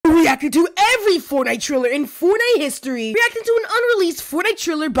reacted to every Fortnite trailer in Fortnite history, reacting to an unreleased Fortnite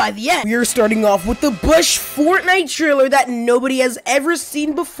trailer by the end. We are starting off with the Bush Fortnite trailer that nobody has ever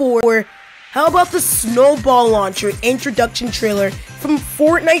seen before. How about the Snowball Launcher introduction trailer from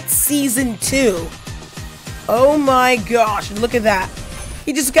Fortnite Season 2? Oh my gosh, look at that.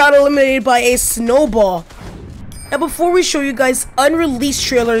 He just got eliminated by a snowball. Now before we show you guys unreleased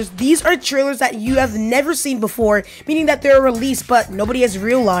trailers, these are trailers that you have never seen before, meaning that they're released but nobody has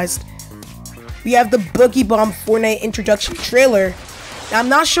realized. We have the Boogie Bomb Fortnite introduction trailer. Now I'm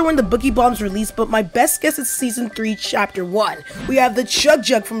not sure when the Boogie Bomb's released, but my best guess is Season 3, Chapter 1. We have the Chug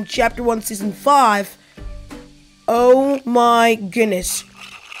Jug from Chapter 1, Season 5. Oh my goodness.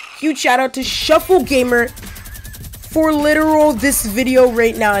 Huge shout out to Shuffle Gamer for literal this video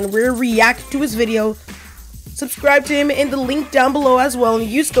right now, and we're reacting to his video. Subscribe to him in the link down below as well, and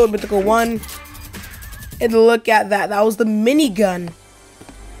use code Mythical1. And look at that. That was the minigun.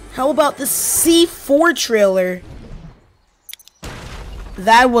 How about the C4 trailer?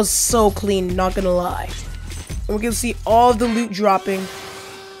 That was so clean, not gonna lie. And we can see all of the loot dropping.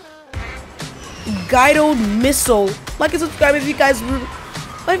 Guided missile. Like and subscribe if you guys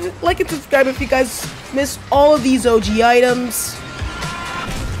missed all of these OG items.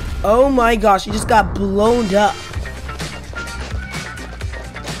 Oh my gosh, he just got blown up.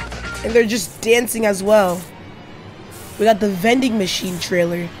 And they're just dancing as well. We got the vending machine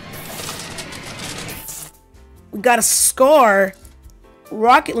trailer. We got a Scar,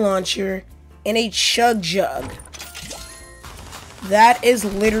 rocket launcher, and a Chug Jug. That is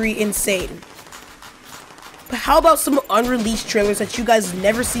literally insane. But how about some unreleased trailers that you guys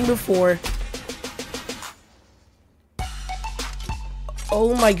never seen before?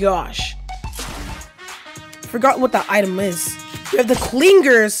 Oh my gosh. Forgot what the item is. We have the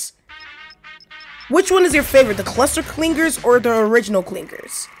clingers. Which one is your favorite? The cluster clingers or the original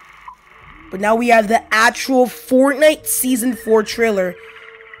clingers? But now we have the actual Fortnite Season 4 trailer,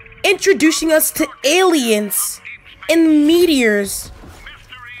 introducing us to aliens and meteors.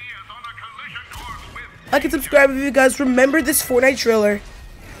 Like and subscribe if you guys remember this Fortnite trailer.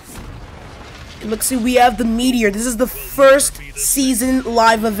 And look, see, we have the meteor. This is the first season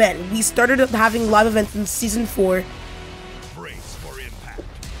live event. We started up having live events in Season 4.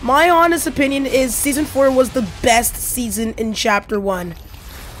 My honest opinion is Season 4 was the best season in Chapter 1.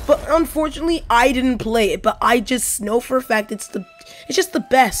 But unfortunately, I didn't play it. But I just know for a fact it's just the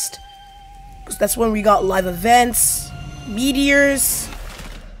best. Because that's when we got live events, meteors,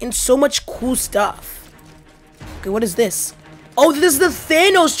 and so much cool stuff. Okay, what is this? Oh, this is the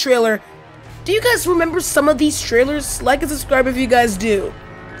Thanos trailer. Do you guys remember some of these trailers? Like and subscribe if you guys do.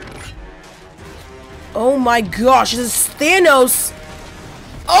 Oh my gosh, this is Thanos.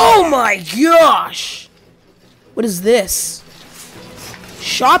 Oh my gosh. What is this?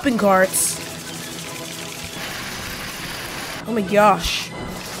 Shopping carts. Oh my gosh.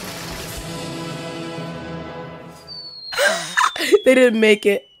 They didn't make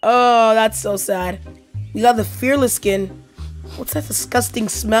it. Oh, that's so sad. We got the Fearless skin. What's that disgusting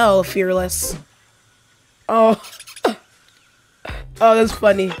smell, Fearless? Oh. Oh, that's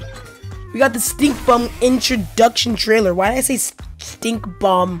funny. We got the Stink Bomb introduction trailer. Why did I say Stink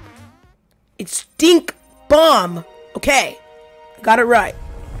Bomb? It's Stink Bomb. Okay. Got it right.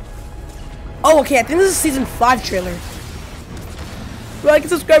 Oh, okay. I think this is Season 5 trailer. Like and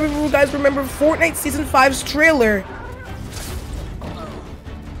subscribe if you guys remember Fortnite Season 5's trailer.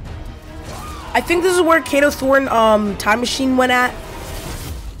 I think this is where Kato Thorn Time Machine went at.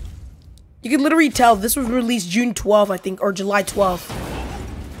 You can literally tell this was released June 12th, I think, or July 12th.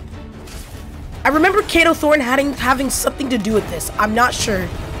 I remember Kato Thorn having something to do with this. I'm not sure.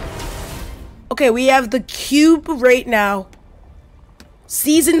 Okay, we have the Cube right now.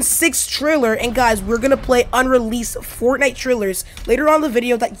 Season 6 trailer. And guys, we're going to play unreleased Fortnite trailers later on in the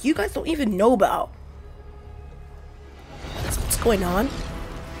video that you guys don't even know about. What's going on?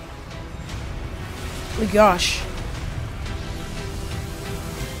 Oh my gosh.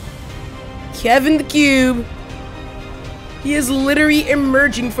 Kevin the Cube. He is literally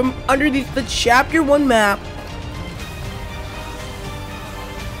emerging from underneath the Chapter 1 map.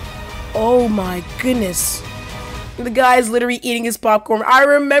 Oh my goodness. The guy is literally eating his popcorn. I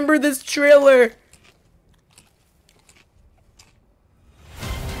remember this trailer.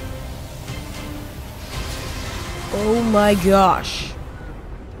 Oh my gosh.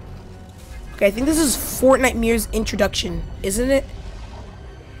 Okay, I think this is Fortnite Mirror's introduction, isn't it?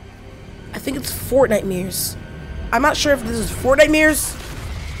 I think it's Fortnite Mirrors. I'm not sure if this is Fortnite Mirrors,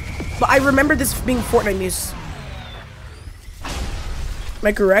 but I remember this being Fortnite Mirrors. Am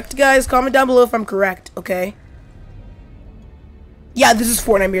I correct, guys? Comment down below if I'm correct, okay? Yeah, this is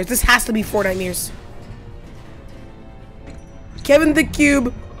Fortnite mirrors. This has to be Fortnite mirrors. Kevin the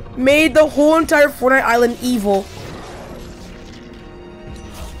Cube made the whole entire Fortnite island evil.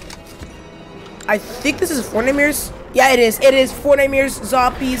 I think this is Fortnite mirrors. Yeah, it is. It is Fortnite mirrors,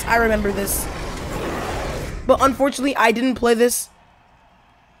 zombies. I remember this. But unfortunately, I didn't play this.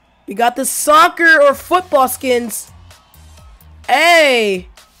 We got the soccer or football skins. Hey!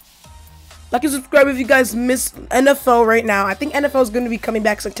 Like and subscribe if you guys miss NFL right now. I think NFL is going to be coming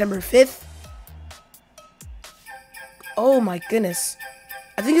back September 5th. Oh my goodness.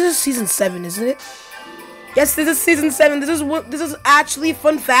 I think this is season 7, isn't it? Yes, this is season 7. This is actually,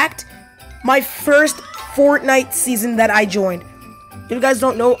 fun fact, my first Fortnite season that I joined. If you guys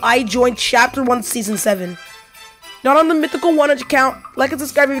don't know, I joined chapter 1 season 7. Not on the mythical 1 account. Like and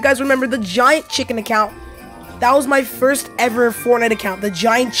subscribe if you guys remember the giant chicken account. That was my first ever Fortnite account, the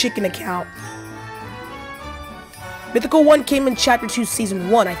giant chicken account. Mythical 1 came in chapter 2 season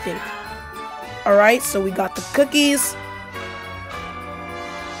 1, I think. Alright, so we got the cookies.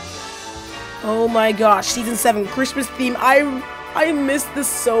 Oh my gosh, season 7 Christmas theme. I miss this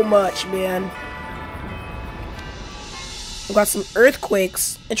so much, man. We got some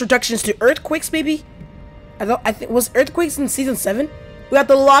earthquakes. Introductions to earthquakes, maybe? I think was earthquakes in season 7? We got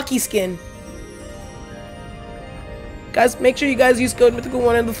the Locky skin. Guys, make sure you guys use code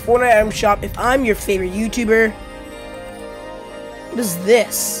Mythical1 in the Fortnite item shop if I'm your favorite YouTuber. What is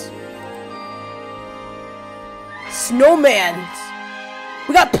this? Snowman.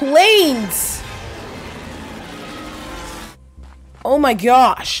 We got planes. Oh my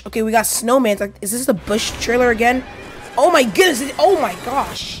gosh. Okay, we got snowman. Like, is this the Bush trailer again? Oh my goodness. Oh my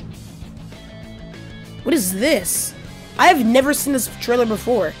gosh. What is this? I have never seen this trailer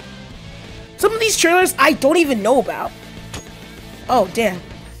before. Some of these trailers I don't even know about. Oh, damn.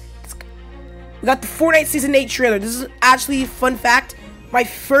 We got the Fortnite Season 8 trailer. This is actually a fun fact. My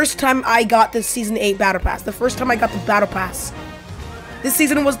first time I got the Season 8 Battle Pass. The first time I got the Battle Pass. This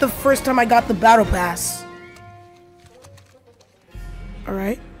season was the first time I got the Battle Pass.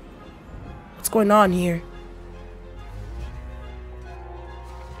 Alright. What's going on here?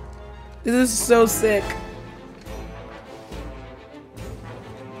 This is so sick.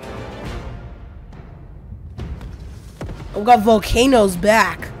 We got volcanoes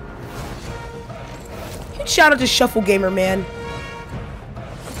back. Huge shout out to Shuffle Gamer, man.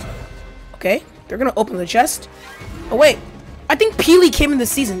 Okay, they're gonna open the chest. Oh wait, I think Peely came in the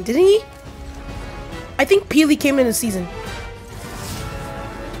season, didn't he? I think Peely came in the season.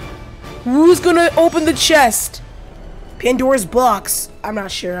 Who's gonna open the chest? Pandora's box. I'm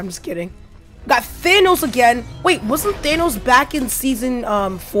not sure. I'm just kidding. Got Thanos again. Wait, wasn't Thanos back in season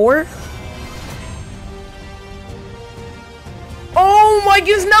 4? Oh my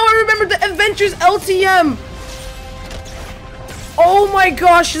goodness! Now I remember the Adventures LTM. Oh my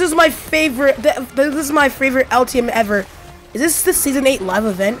gosh! This is my favorite. This is my favorite LTM ever. Is this the season 8 live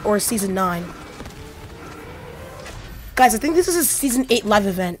event or season 9? Guys, I think this is a season 8 live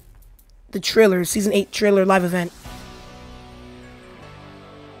event. The trailer, season 8 trailer live event.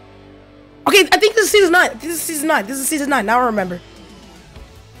 Okay, I think this is season 9. This is season 9. This is season 9. Now I remember.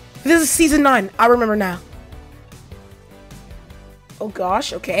 This is season 9. I remember now. Oh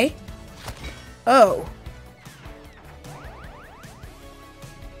gosh, okay. Oh.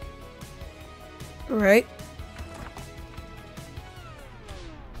 Alright.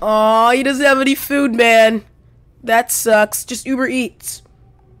 Aw, he doesn't have any food, man. That sucks. Just Uber Eats.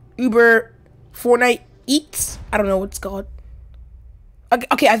 Uber Fortnite Eats? I don't know what it's called.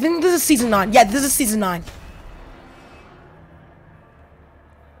 Okay, I think this is season 9. Yeah, this is season 9.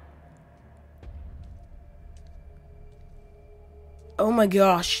 Oh my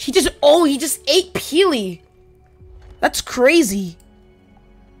gosh. He just ate Peely. That's crazy.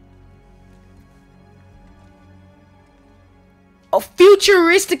 A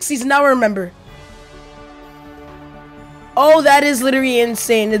futuristic season, now I remember. Oh, that is literally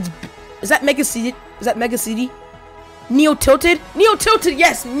insane. Is that Mega City? Is that Mega City? Neo Tilted? Neo Tilted,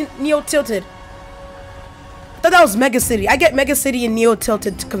 yes! Neo Tilted. I thought that was Mega City. I get Mega City and Neo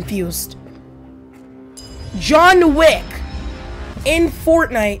Tilted confused. John Wick in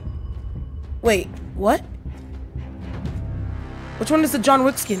Fortnite. Wait, what? Which one is the John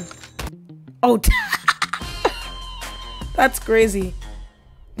Wick skin? Oh, that's crazy.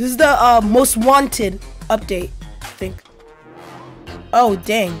 This is the most wanted update, I think. Oh,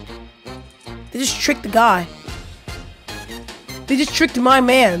 dang. They just tricked the guy. They just tricked my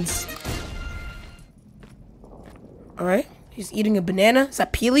mans. Alright. He's eating a banana. Is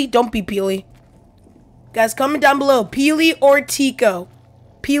that Peely? Don't be Peely. Guys, comment down below. Peely or Tico?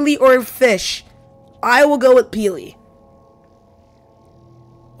 Peely or fish? I will go with Peely.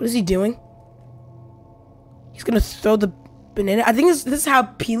 What is he doing? He's gonna throw the banana. I think this is how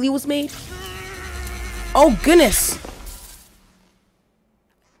Peely was made. Oh goodness.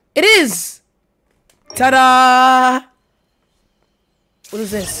 It is. Ta-da! What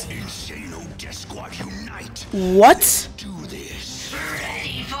is this? What?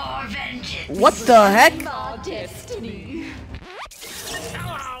 Ready for vengeance. What the heck?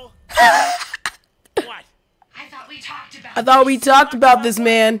 What? I thought we talked about this,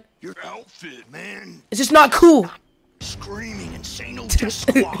 man. Your outfit, man. It's just not cool. Screaming Insano Death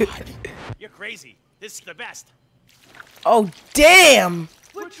Squad. You're crazy. This is the best. Oh damn!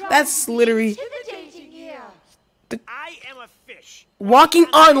 That's literally I am a fish. walking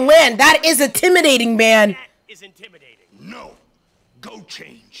on land. That is intimidating, man. That is intimidating. No. Go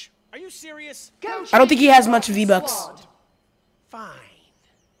change. Are you serious? I don't think he has much V-Bucks. Fine.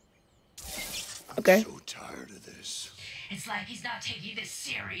 Okay. So tired of this. It's like he's not taking this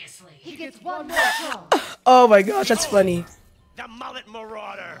seriously. He gets one more chance. Oh my gosh, that's funny. The mullet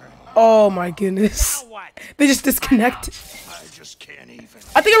marauder. Oh my goodness. Now what? They just disconnected. I just can't even.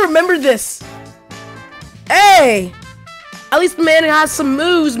 I think I remember this. Hey! At least the man has some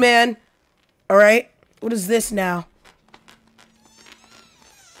moves, man. Alright. What is this now?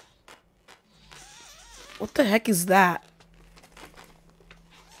 What the heck is that?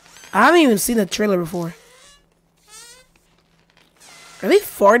 I haven't even seen the trailer before. Are they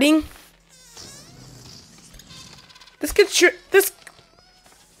farting? This could this.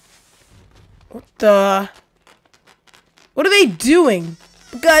 What the? What are they doing?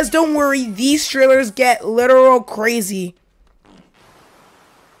 But guys, don't worry. These trailers get literal crazy.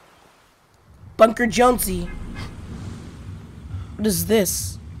 Bunker Jonesy. What is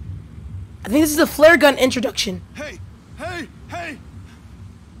this? I think this is a flare gun introduction. Hey! Hey! Hey!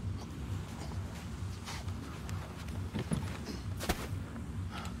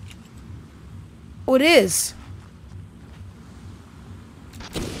 Oh, it is.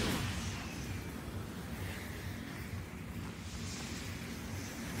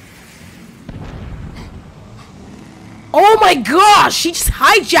 Oh my gosh, she just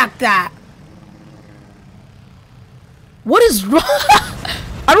hijacked that. What is wrong?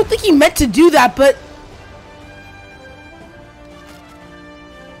 I don't think he meant to do that, but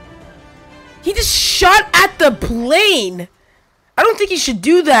he just shot at the plane. I don't think he should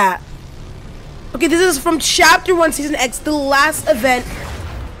do that. Okay, this is from Chapter 1, Season X, the last event.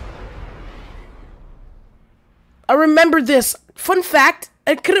 I remember this. Fun fact,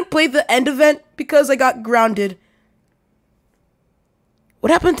 I couldn't play the end event because I got grounded.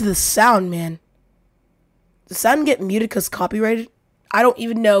 What happened to the sound, man? Did the sound get muted because copyrighted? I don't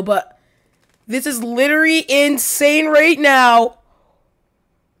even know, but this is literally insane right now.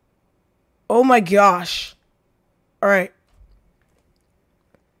 Oh my gosh. Alright.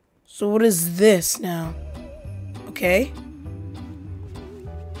 So what is this now? Okay.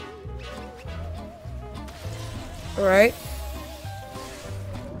 Alright.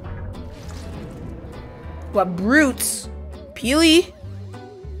 What brutes? Peely?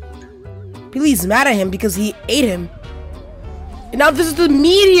 Peely's mad at him because he ate him. And now this is the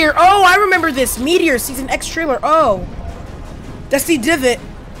meteor. Oh, I remember this. Meteor Season X trailer. Oh. Dusty Divot.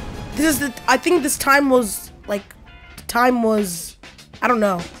 This is the, I think this time was, like, the time was, I don't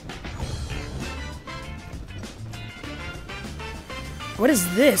know. What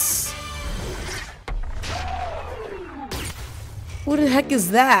is this? What the heck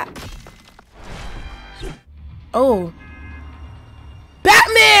is that? Oh.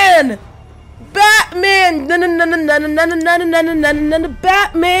 Batman! Batman!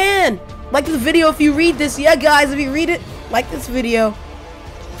 Batman! Like this video if you read this. Yeah, guys, if you read it, like this video.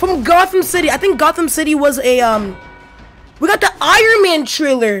 From Gotham City. I think Gotham City was a, we got the Iron Man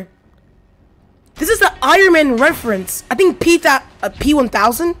trailer. This is the Iron Man reference. I think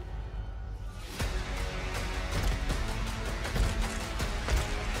P1000.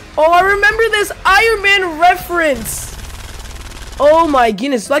 Oh, I remember this Iron Man reference. Oh my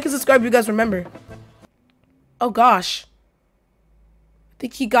goodness. Like and subscribe if you guys remember. Oh gosh. I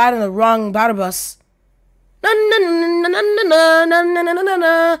think he got in the wrong battle bus.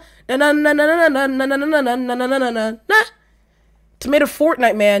 Tomato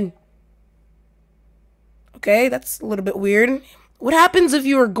Fortnite, man. Okay, that's a little bit weird. What happens if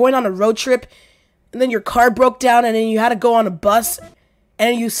you were going on a road trip and then your car broke down and then you had to go on a bus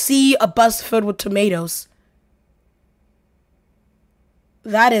and you see a bus filled with tomatoes?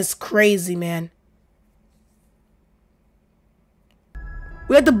 That is crazy, man.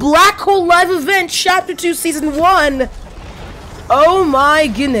 We had the Black Hole Live event, Chapter 2, Season 1. Oh my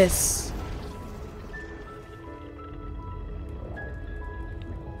goodness.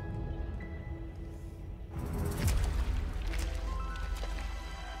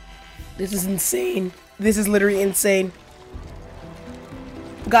 This is insane. This is literally insane.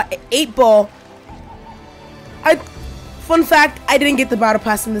 Got 8 ball. Fun fact, I didn't get the battle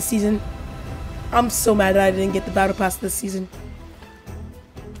pass in this season. I'm so mad that I didn't get the battle pass this season.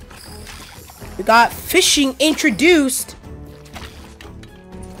 We got fishing introduced.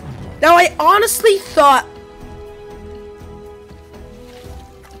 Now I honestly thought...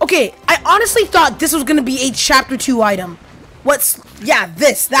 Okay, I honestly thought this was gonna be a chapter 2 item. Yeah,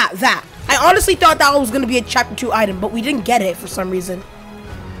 this, that. I honestly thought that was gonna be a chapter 2 item, but we didn't get it for some reason.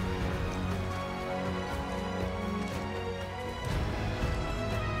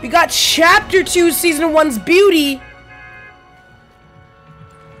 We got chapter 2 season 1's beauty.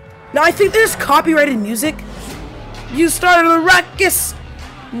 Now I think there's copyrighted music. You started a ruckus.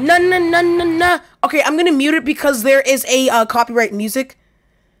 Na na na na na. Okay, I'm gonna mute it because there is a copyright music.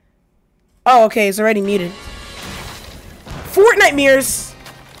 Oh, okay, it's already muted. Fortnite mirrors.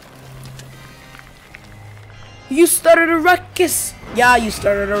 You started a ruckus. Yeah, you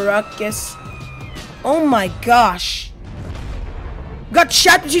started a ruckus. Oh my gosh. Got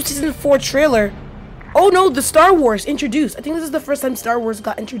chapter 2 season 4 trailer. Oh no, the Star Wars introduced. I think this is the first time Star Wars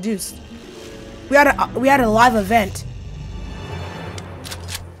got introduced. We had a live event.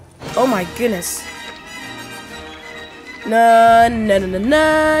 Oh my goodness. Na na na na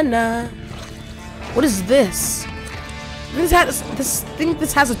na na. What is this? This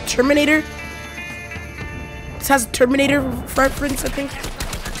has a Terminator. This has a Terminator reference, I think.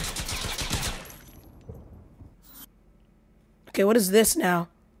 Okay, what is this now?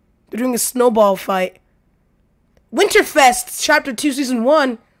 They're doing a snowball fight. Winterfest, Chapter 2, Season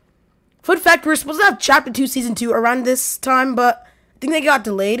 1. Fun fact, we were supposed to have Chapter 2, Season 2 around this time, but I think they got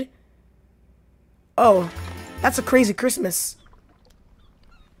delayed. Oh, that's a crazy Christmas.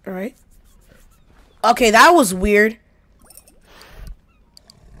 Alright. Okay, that was weird.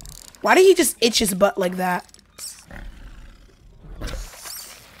 Why did he just itch his butt like that?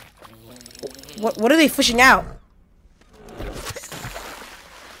 What are they fishing out?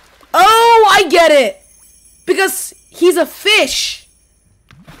 Oh, I get it! Because he's a fish.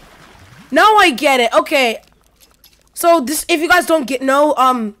 Now I get it. Okay. So this, if you guys don't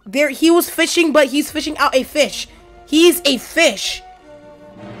he was fishing, but he's fishing out a fish. He's a fish.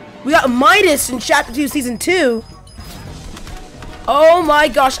 We got Midas in Chapter 2, Season 2. Oh my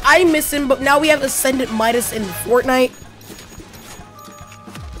gosh, I miss him, but now we have Ascendant Midas in Fortnite.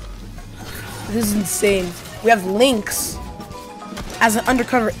 This is insane. We have Lynx as an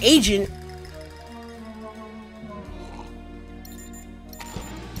undercover agent.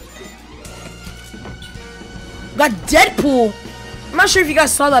 We got Deadpool. I'm not sure if you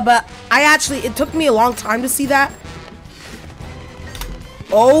guys saw that, but it took me a long time to see that.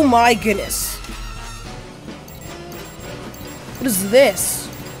 Oh my goodness. What is this?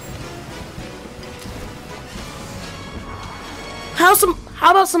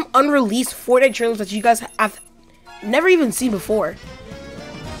 How about some unreleased Fortnite trailers that you guys have never even seen before?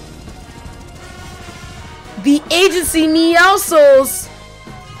 The Agency Meowscles,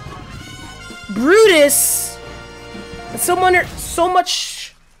 Brutus, and so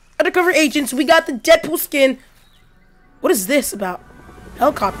much undercover agents. We got the Deadpool skin. What is this about?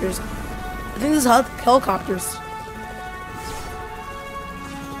 Helicopters. I think this is helicopters.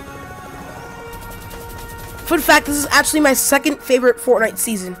 Fun fact, this is actually my second favorite Fortnite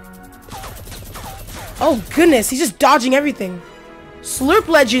season. Oh goodness, he's just dodging everything. Slurp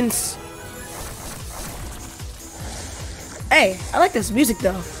Legends. Hey, I like this music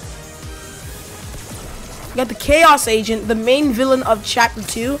though. We got the Chaos Agent, the main villain of Chapter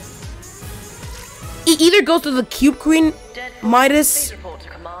 2. He either goes to the Cube Queen, Midas,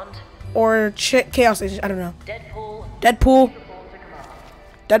 or Chaos Agent. I don't know. Deadpool.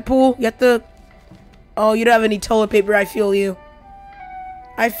 You have to. Oh, you don't have any toilet paper. I feel you.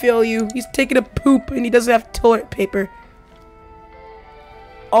 I feel you. He's taking a poop and he doesn't have toilet paper.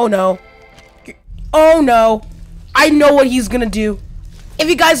 Oh no. Oh no. I know what he's gonna do. If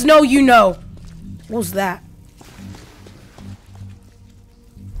you guys know, you know. What was that?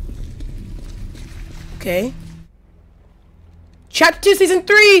 Okay. Chapter 2, Season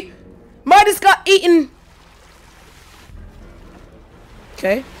 3! Midas got eaten!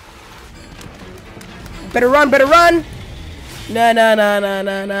 Okay. Better run, better run! Na na na na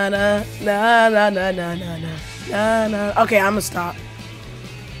na na na na na na na na na na. Okay, I'm gonna stop.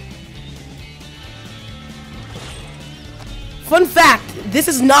 Fun fact, this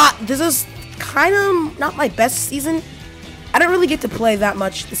is kind of not my best season. I don't really get to play that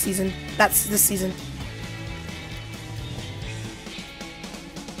much this season. That's this season.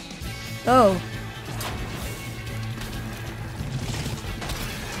 Oh.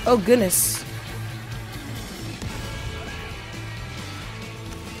 Oh goodness.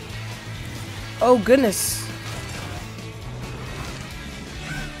 Oh goodness.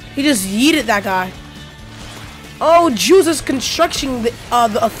 He just yeeted that guy. Oh, Juice is constructing the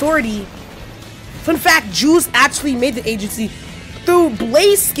authority. Fun fact, Juice actually made the agency through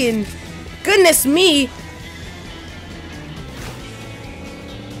Blaze Skin. Goodness me.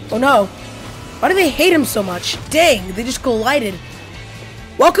 Oh no. Why do they hate him so much? Dang, they just collided.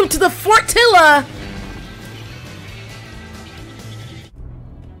 Welcome to the Fortilla.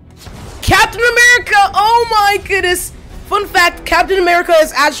 Captain America! Oh my goodness! Fun fact, Captain America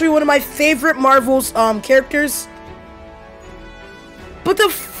is actually one of my favorite Marvel's characters. But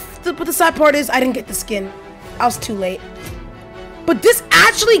the sad part is I didn't get the skin. I was too late. But this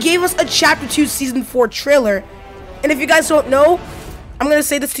actually gave us a Chapter 2 Season 4 trailer. And if you guys don't know, I'm gonna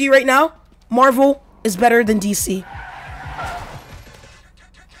say this to you right now. Marvel is better than DC.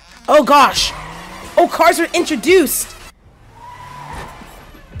 Oh gosh. Oh, cars are introduced.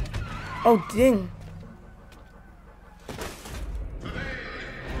 Oh, dang.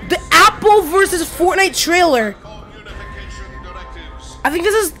 The Apple versus Fortnite trailer. I think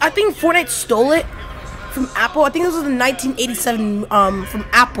Fortnite stole it from Apple. I think this was in 1987 from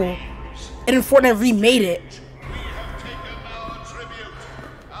Apple. And then Fortnite remade it.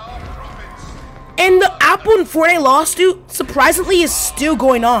 And the Apple and Fortnite lawsuit, surprisingly, is still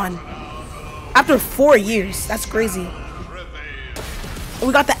going on. After 4 years. That's crazy. And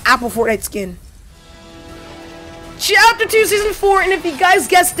we got the Apple Fortnite skin. Chapter 2 Season 4, and if you guys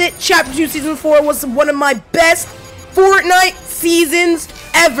guessed it, Chapter 2 Season 4 was one of my best Fortnite seasons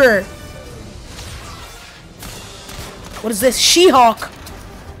ever. What is this? She-Hulk.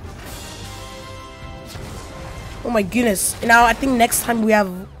 Oh my goodness. And now I think next time we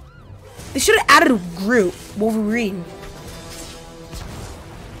have... They should have added a Groot. Wolverine.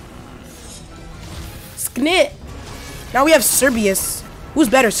 Sknit. Now we have Cerberus. Who's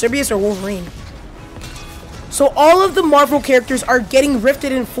better, Cerberus or Wolverine? So all of the Marvel characters are getting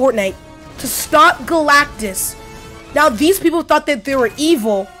rifted in Fortnite to stop Galactus. Now these people thought that they were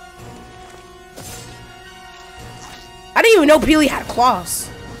evil. I didn't even know Peely had claws.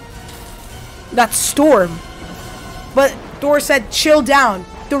 That's Storm. But Thor said, chill down.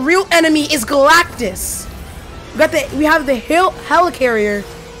 The real enemy is Galactus. We have the Helicarrier.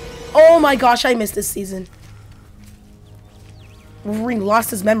 Oh my gosh, I missed this season. Wolverine lost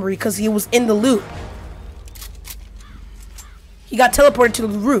his memory because he was in the loop. He got teleported to the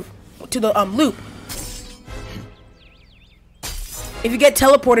loop. If you get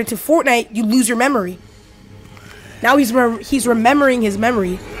teleported to Fortnite, you lose your memory. Now he's remembering his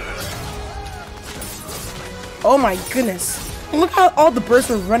memory. Oh my goodness. Look how all the birds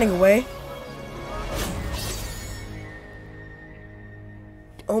were running away.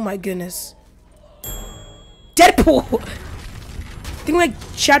 Oh my goodness. Deadpool! I think like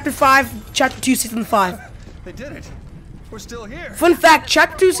Chapter 5, Chapter 2, Season 5. They did it. We're still here. Fun fact,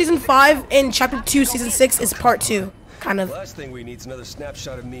 Chapter 2, Season 5 and Chapter 2, Season 6 is Part 2. Kind of. The last thing we need is another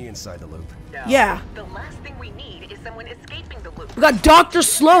snapshot of me inside the loop. No, yeah. The last thing we need is someone escaping the loop. We got Dr.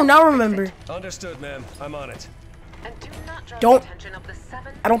 Sloan, now remember. Understood, ma'am. I'm on it. And do not draw Don't- the attention of the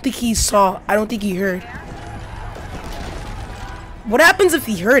 7. I don't think he saw. I don't think he heard. What happens if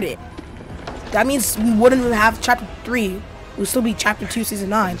he heard it? That means we wouldn't have Chapter 3. It would still be Chapter 2, Season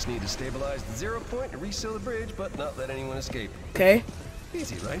 9. Just need to stabilize the 0 point and reseal the bridge, but not let anyone escape. Okay.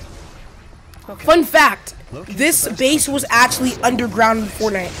 Easy, right? Okay. Fun fact, this base was actually underground in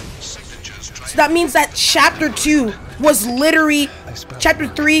Fortnite. So that means that Chapter 2 was literally Chapter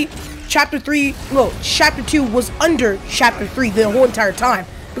 2 was under Chapter 3 the whole entire time.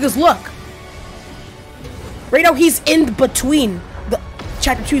 Because look, right now he's in between the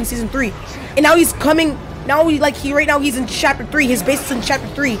Chapter 2 and Season 3. And now he's coming, right now he's in Chapter 3, his base is in Chapter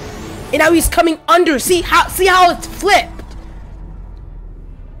 3. And now he's coming under, see how it's flipped?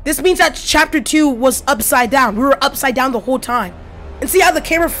 This means that Chapter 2 was upside down. We were upside down the whole time. And see how the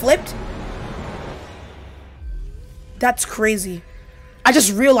camera flipped? That's crazy. I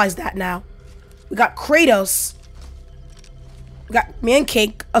just realized that now. We got Kratos. We got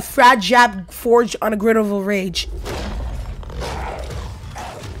Mancake, a frag jab forged on a grid of rage.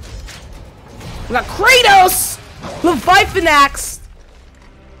 We got Kratos! Leviathan Axe!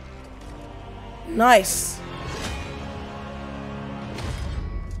 Nice.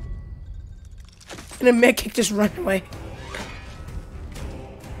 And then Mancake just run away.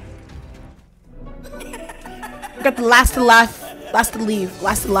 We got the last to laugh, last to leave,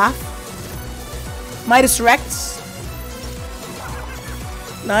 last to laugh. Midas Rex.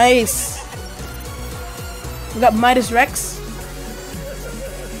 Nice. We got Midas Rex.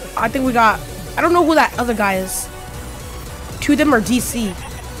 I think we got... I don't know who that other guy is. Two of them are DC.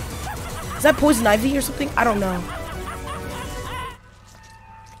 Is that Poison Ivy or something? I don't know.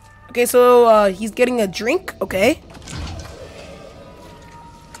 Okay, so he's getting a drink. Okay.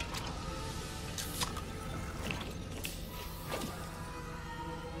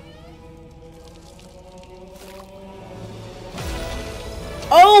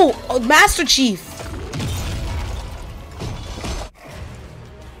 Oh, Master Chief.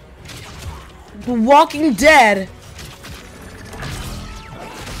 The Walking Dead.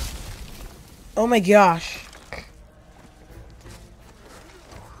 Oh my gosh.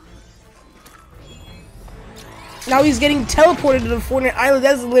 Now he's getting teleported to the Fortnite Island.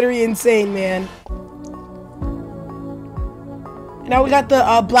 That's literally insane, man. Now we got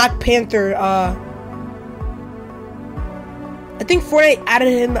the Black Panther. I think Fortnite added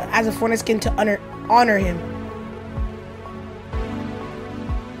him as a Fortnite skin to honor him.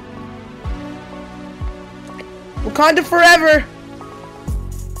 Wakanda forever.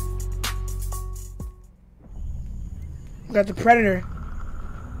 We got the Predator.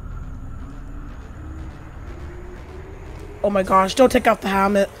 Oh my gosh, don't take off the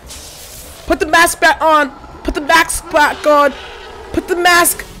helmet. Put the mask back on. Put the mask back on. Put the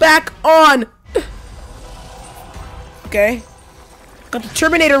mask back on. Okay. Got the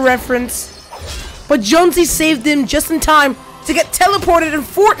Terminator reference. But Jonesy saved him just in time to get teleported in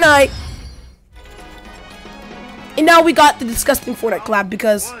Fortnite. And now we got the disgusting Fortnite collab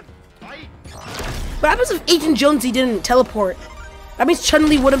because... What happens if Agent Jonesy didn't teleport? That means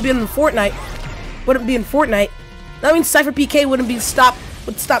Chun-Li wouldn't be in Fortnite. Wouldn't be in Fortnite. That means Cypher PK wouldn't be stop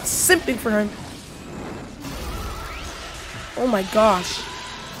simping for him. Oh my gosh.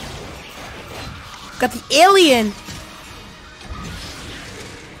 Got the alien.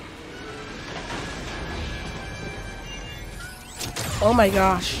 Oh my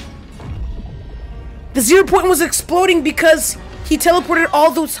gosh. The 0 point was exploding because he teleported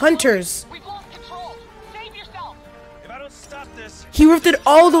all those hunters. We've lost control. Save yourself. If I don't stop this, He rifted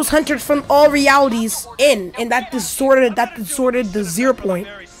all those hunters from all realities in, and that distorted the 0 point.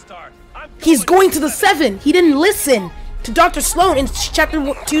 very start. He's going to the 7. He didn't listen to Dr. Sloan in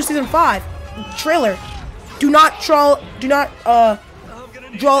chapter 2, season 5 trailer. Do not draw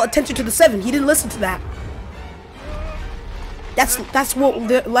attention to the 7. He didn't listen to that. That's what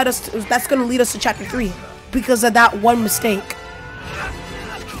led us to, that's gonna lead us to chapter 3 because of that one mistake.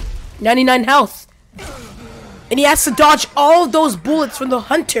 99 health. And he has to dodge all of those bullets from the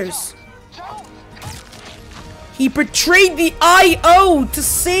hunters. He betrayed the IO to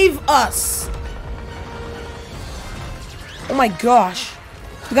save us. Oh my gosh.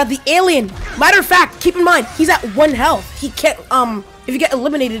 We got the alien. Matter of fact, keep in mind, he's at 1 health. He can't, if you get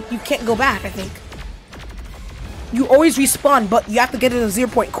eliminated, you can't go back, I think. You always respawn, but you have to get to the 0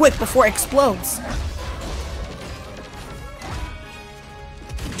 point quick before it explodes.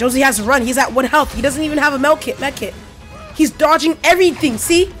 Josie has to run. He's at 1 health. He doesn't even have a med kit. He's dodging everything.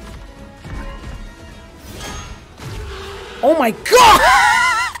 See? Oh my god!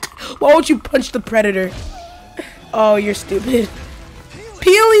 Why won't you punch the Predator? Oh, you're stupid.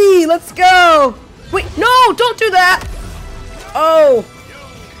 Peely, let's go. Wait, no, don't do that. Oh.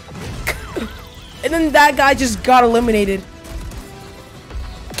 And then that guy just got eliminated.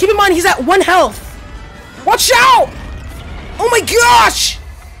 Keep in mind, he's at 1 health. Watch out! Oh my gosh!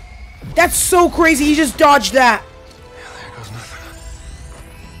 That's so crazy. He just dodged that. There goes nothing.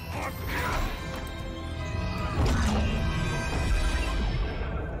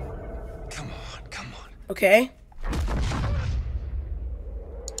 Come on. Okay.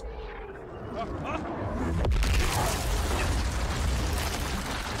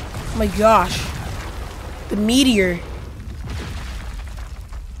 Oh my gosh. The meteor.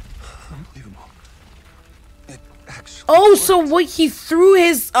 Unbelievable. It actually Oh, so what, he threw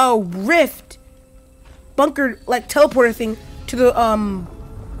his rift bunker like teleporter thing to the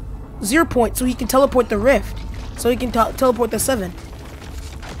 0 point so he can teleport the rift. So he can teleport the 7.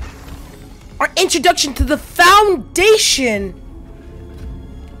 Our introduction to the Foundation.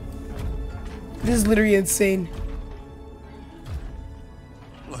 This is literally insane.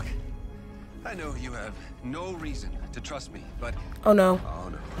 Look, I know you have no reason to trust me, but Oh no. oh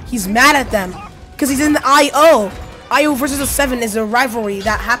no. He's mad at them because he's in the IO. IO versus the 7 is a rivalry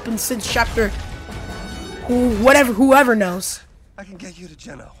that happened since chapter whoever knows. I can get you to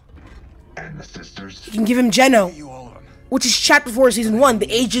Geno. and the sisters. You can give him Geno, You all of them. which is chapter 4 season 1,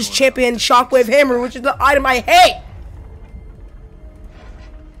 the Aegis Champion Shockwave Hammer, which is the item I hate.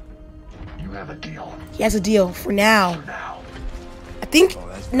 You have a deal He has a deal for now. for now. I think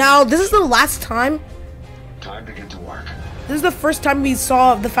now this is the last time. Time to get to work. This is the first time we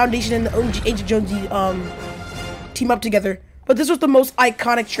saw the Foundation and the OG Agent Jonesy team up together. But this was the most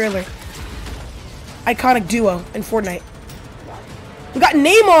iconic trailer. Iconic duo in Fortnite. We got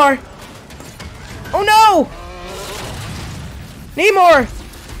Neymar! Oh no! Neymar!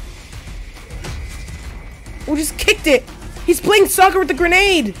 We just kicked it! He's playing soccer with the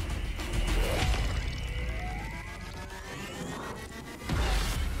grenade!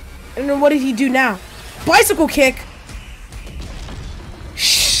 And then what did he do now? Bicycle kick!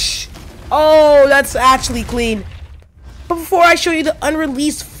 Shh! Oh, that's actually clean. But before I show you the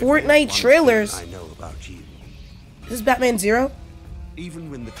unreleased Fortnite trailers... I know about you. This is Batman Zero? Even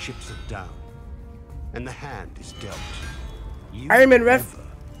when the chips are down and the hand is dealt, you Iron Man never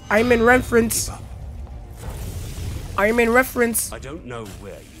reference. give up. Iron Man reference. I don't know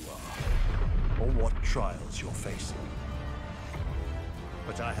where you are or what trials you're facing,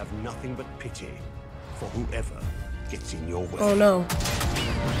 but I have nothing but pity for whoever gets in your way. Oh no.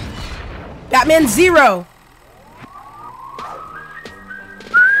 Batman Zero!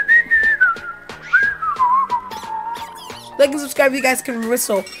 Like and subscribe if you guys can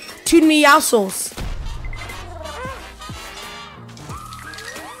whistle. Tune me assholes.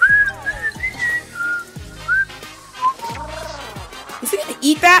 Is he gonna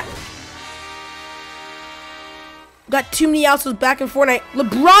eat that? Got too many assholes back in Fortnite.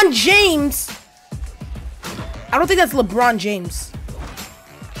 LeBron James! I don't think that's LeBron James.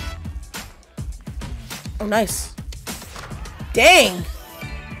 Oh, nice. Dang!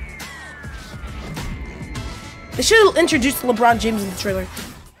 They should have introduced LeBron James in the trailer.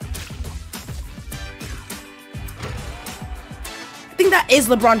 I think that is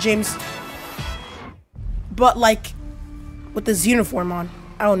LeBron James. But, like, with his uniform on.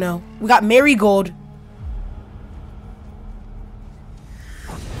 I don't know. We got Marigold.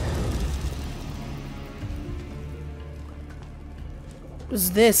 What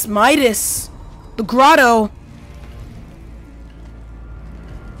is this? Midas. The Grotto.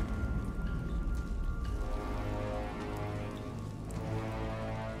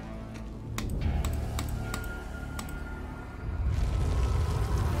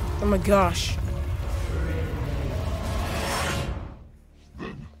 Oh my gosh.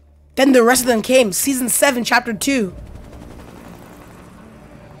 Then the rest of them came. Season 7, Chapter 2.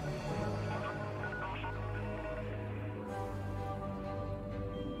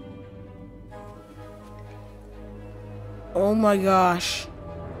 Oh my gosh.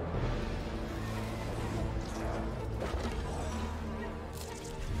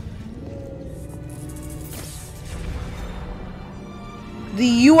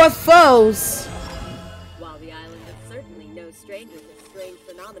 The UFOs. While the island is certainly no stranger to strange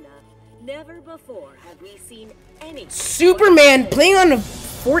phenomena, never before have we seen any Superman playing on a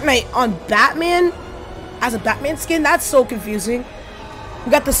Fortnite on Batman as a Batman skin? That's so confusing.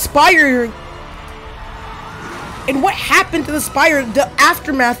 We got the Spire. And what happened to the Spire? The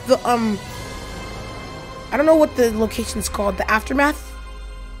aftermath, I don't know what the location is called. The aftermath?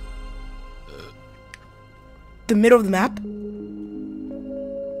 The middle of the map?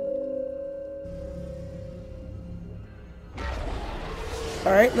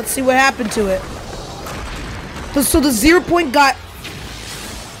 Alright, let's see what happened to it. So the 0 point got...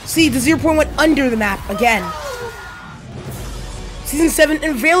 See, the 0 point went under the map again. Season 7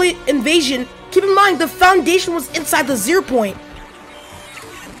 Invasion. Keep in mind, the Foundation was inside the 0 point.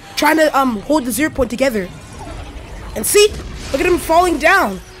 Trying to hold the 0 point together. And see? Look at him falling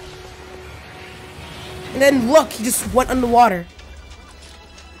down. And then look, he just went underwater.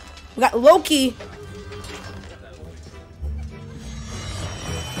 We got Loki.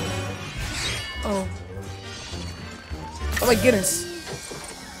 Oh. Oh my goodness.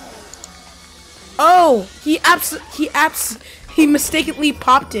 Oh, he mistakenly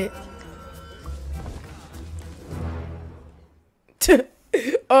popped it.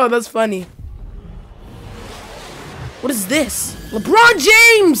 Oh, that's funny. What is this? LeBron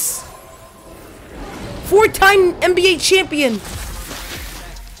James! 4-time NBA champion.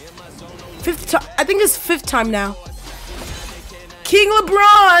 Fifth time. I think it's 5th time now. King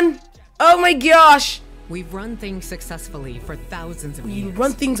LeBron! Oh my gosh. We've run things successfully for thousands of years. You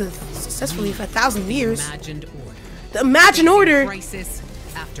run things successfully for 1,000 years. Imagined order. The Imagined Order. Crisis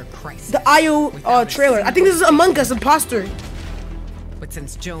after crisis. The IO trailer. I think this is Among Us Imposter. But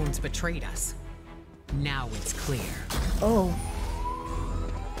since Jones betrayed us, now it's clear. Oh.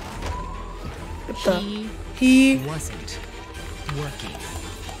 He wasn't working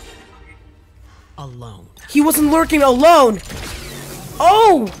alone. He wasn't lurking alone.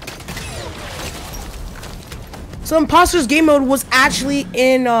 Oh! So Imposter's game mode was actually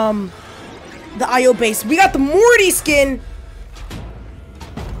in the IO base. We got the Morty skin.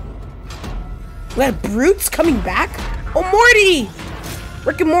 We got Brutes coming back? Oh, Morty!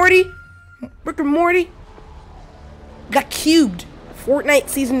 Rick and Morty. Rick and Morty. Got cubed. Fortnite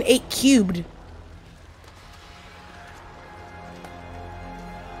Season 8 cubed.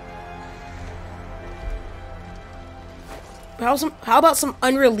 How about some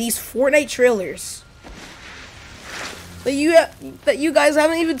unreleased Fortnite trailers that you guys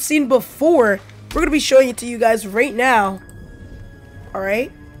haven't even seen before? We're gonna be showing it to you guys right now. All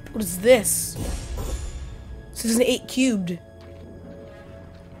right, what is this? Season 8 cubed.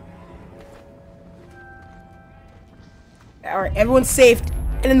 All right, everyone's saved,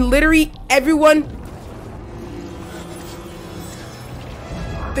 and then literally everyone.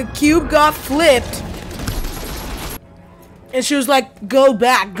 The cube got flipped. And she was like, go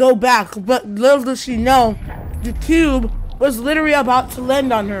back, go back. But little does she know, the cube was literally about to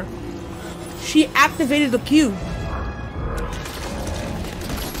land on her. She activated the cube.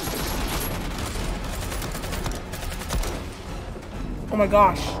 Oh my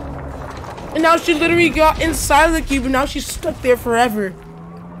gosh. And now she literally got inside of the cube and now she's stuck there forever.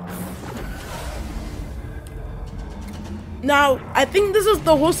 Now, I think this is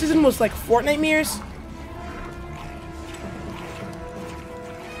the whole season was like Fortnite mirrors.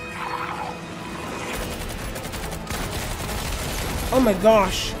 Oh my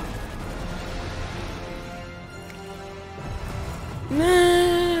gosh.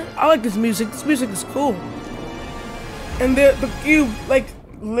 Nah, I like this music. This music is cool. And the cube, like,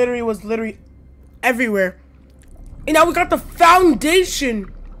 was literally everywhere. And now we got the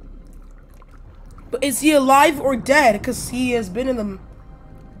foundation. But is he alive or dead? Because he has been in the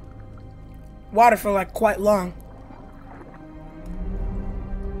water for like quite long.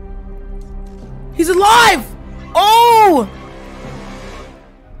 He's alive! Oh!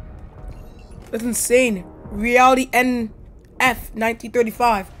 That's insane. Reality NF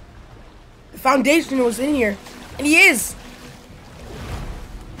 1935. The foundation was in here. And he is.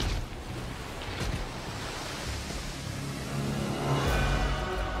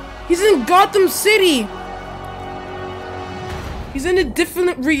 He's in Gotham City. He's in a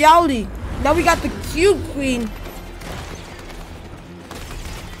different reality. Now we got the Cube Queen.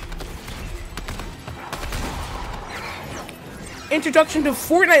 Introduction to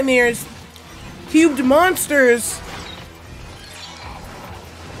Fortnite mirrors. Cubed monsters.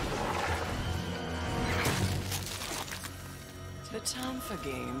 The time for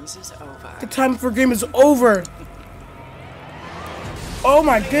games is over. The time for game is over. Oh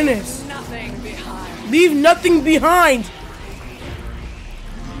my goodness. Leave nothing behind. Leave nothing behind.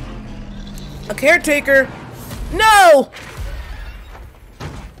 A caretaker. No!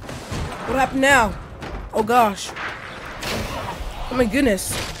 What happened now? Oh gosh. Oh my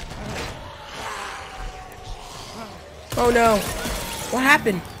goodness. Oh no. What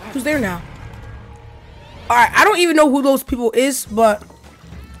happened? Who's there now? Alright, I don't even know who those people is, but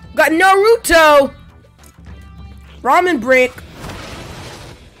got Naruto! Ramen break.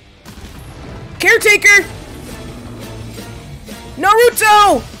 Caretaker!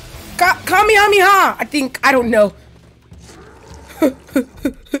 Naruto! Kamehameha! I think, I don't know.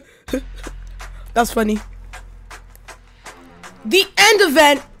 That's funny. The end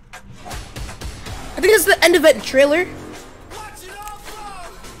event! I think it's the end event trailer.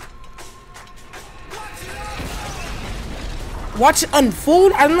 Watch it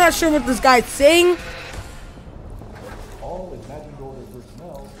unfold? I'm not sure what this guy's saying.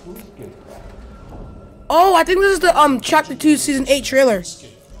 Oh, I think this is the Chapter 2 Season 8 trailer.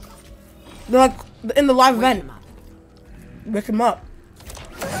 They're like in the live event. Wake him up.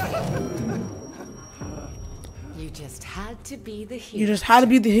 You just had to be the hero. You just had to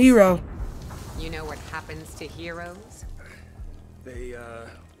be the hero. You know what happens to heroes? They,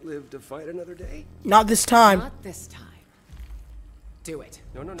 live to fight another day? Not this time. Not this time. Do it.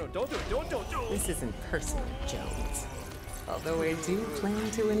 No, don't do it. Don't. This isn't personal, Jones. Although I do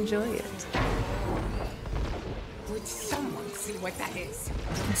plan to enjoy it. Would someone see what that is?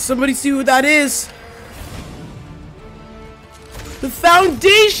 Somebody see what that is. The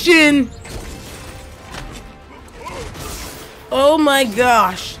foundation. Oh my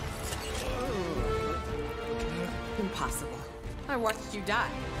gosh. Impossible. I watched you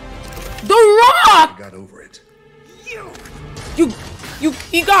die. The Rock! Got over it.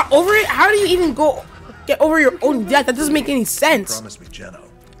 You got over it? How do you even get over your own death? That doesn't make any sense. Promise me, Jenno.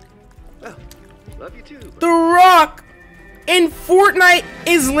 Love you too. The Rock in Fortnite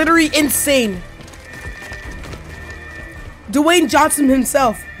is literally insane. Dwayne Johnson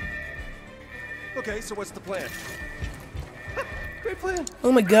himself. Okay, so what's the plan? Great plan.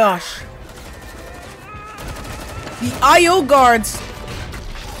 Oh my gosh. The IO guards.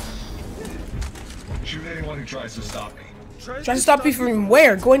 Somebody tries to stop me. Trying to stop you from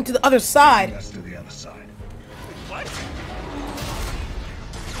where? Going to the other side. That's to the other side. What?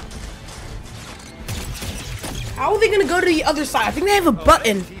 How are they gonna go to the other side? I think they have a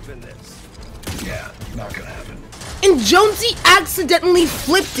button. Yeah, not gonna happen. And Jonesy accidentally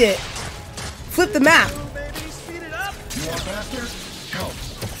flipped it. Flipped the map. You want faster? Help.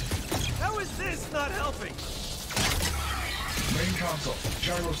 How is this not helping? Main console.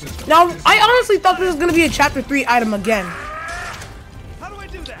 Gyro system. Now, I honestly thought this was gonna be a chapter 3 item again. How do I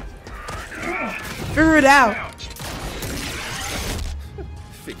do that? Figure it out.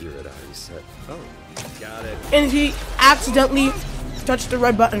 Figure it out, he said. Oh, got it. And he accidentally touched the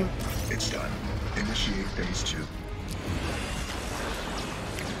red button. It's done. Initiate phase 2.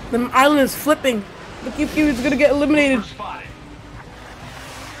 The island is flipping. The Pew Pew is gonna get eliminated. Spotted.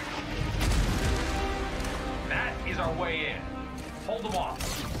 That is our way in. Hold them off.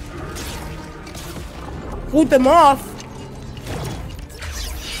 Hold them off.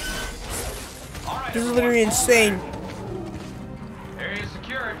 All right, This is everyone, literally fall insane. back. Area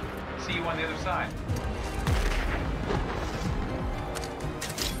secured. See you on the other side.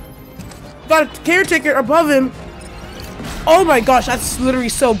 Got a caretaker above him. Oh my gosh, that's literally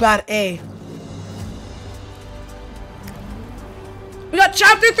so bad. We got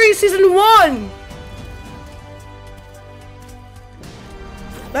chapter 3, season 1.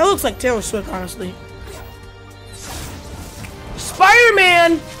 That looks like Taylor Swift, honestly.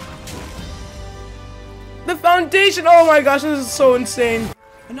 Spider-Man. The Foundation. Oh my gosh, this is so insane.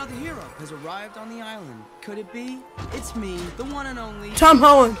 Another hero has arrived on the island. Could it be? It's me, the one and only Tom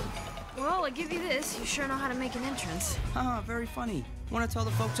Holland. Well, I give you this. You sure know how to make an entrance. Haha, very funny. Want to tell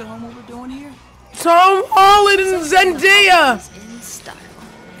the folks at home what we're doing here? Tom Holland and Zendaya. In style.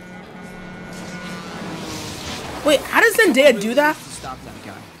 Wait, how does Zendaya do that? Stop that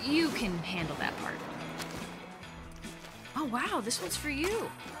guy. You can handle that part. Oh wow, this one's for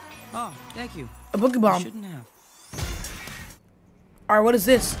you. Oh, thank you. A Boogie Bomb. Shouldn't have. Alright, what is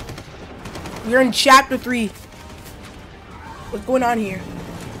this? We're in chapter 3. What's going on here?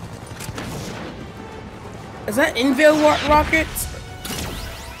 Is that Inval rockets?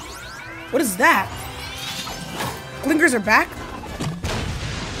 What is that? Clinkers are back?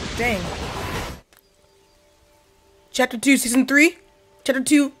 Dang. Chapter 2, season 3? Chapter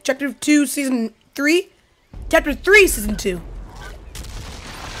 2, season 3? Chapter 3, season 2.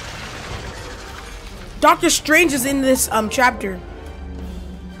 Doctor Strange is in this chapter.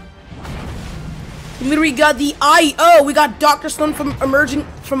 We literally got the I.O. We got Dr. Sloan from emerging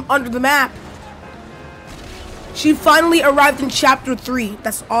from under the map. She finally arrived in chapter 3.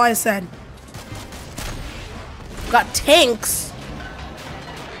 That's all I said. Got tanks.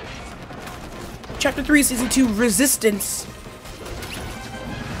 Chapter 3, season 2, Resistance.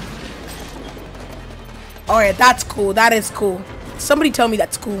 Oh yeah, that's cool. That is cool. Somebody tell me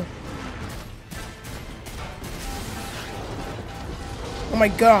that's cool. Oh my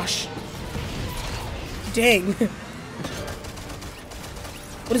gosh. Dang.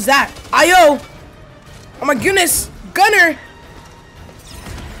 What is that? I.O. Oh my goodness. Gunner.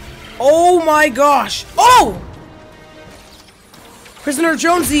 Oh my gosh. Oh! Prisoner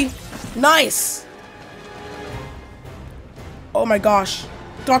Jonesy. Nice. Oh my gosh.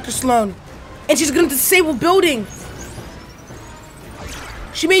 Dr. Sloan. And she's gonna disable building.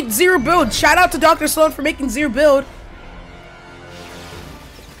 She made 0 build. Shout out to Dr. Sloan for making 0 build.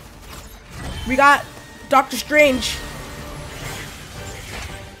 We got Doctor Strange.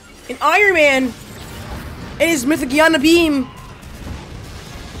 And Iron Man. And his mythic Yana beam.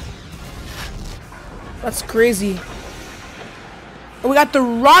 That's crazy. And we got the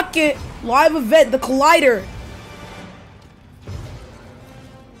Rocket live event, the Collider.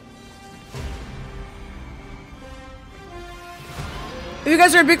 If you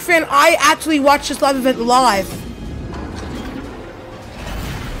guys are a big fan, I actually watched this live event live.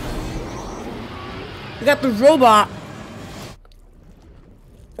 We got the robot.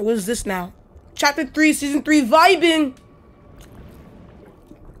 What is this now? Chapter 3, season 3, vibing.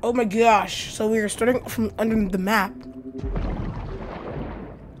 Oh my gosh. So we are starting from under the map.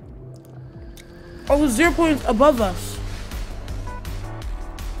 Oh, 0 points above us.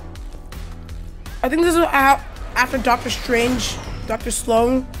 I think this is after Doctor Strange, Dr.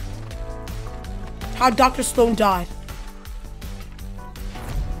 Sloan. How Dr. Sloan died.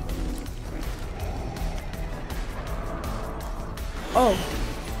 Oh.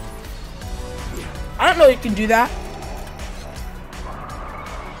 I don't know you can do that.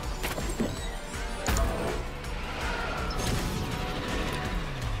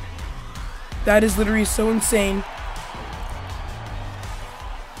 That is literally so insane.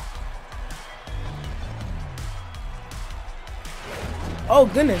 Oh,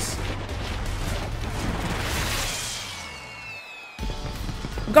 goodness.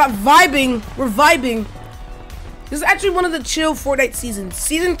 We got vibing. We're vibing. This is actually one of the chill Fortnite seasons.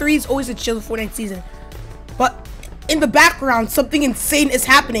 Season 3 is always a chill Fortnite season. But in the background, something insane is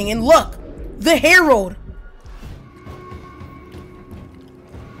happening. And look, the Herald.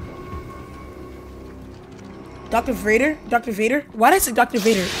 Dr. Vader? Dr. Vader? Why did I say Dr.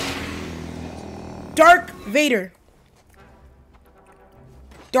 Vader? Darth Vader.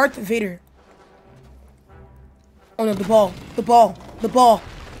 Darth Vader. Oh no, the ball. The ball. The ball.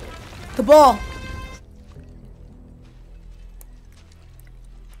 The ball.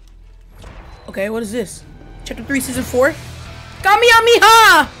 Okay, what is this? Chapter 3, Season 4?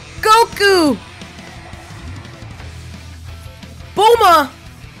 Kamehameha! Goku! Bulma!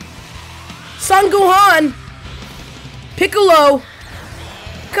 Son Gohan! Piccolo!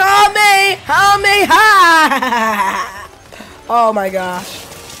 Kamehameha! Oh my gosh.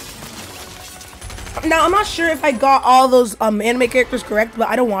 Now, I'm not sure if I got all those anime characters correct, but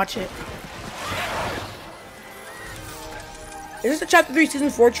I don't watch it. Is this a Chapter 3 Season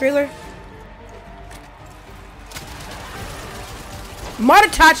 4 trailer? Mod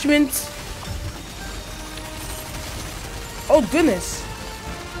attachments. Oh goodness.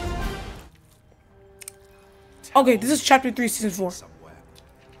 Okay, this is Chapter 3 Season 4.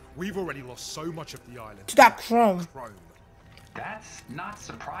 We've already lost so much of the island. To that Chrome. That's not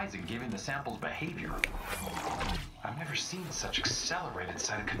surprising given the sample's behavior. I've never seen such accelerated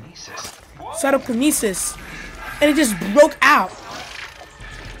cytokinesis. Cytokinesis. And it just broke out.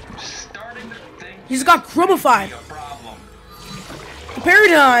 He just got chromified. The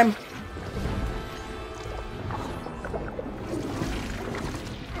paradigm.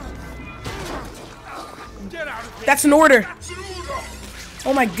 That's an order.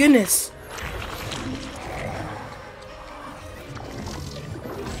 Oh my goodness.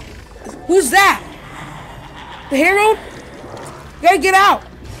 Who's that? The Herald? You gotta get out.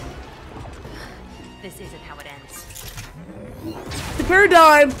 This isn't how it ends. The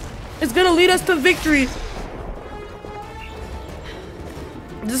paradigm is gonna lead us to victory.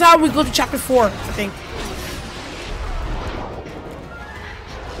 This is how we go to Chapter 4, I think.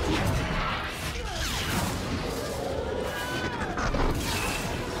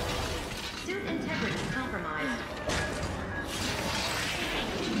 Suit integrity compromised.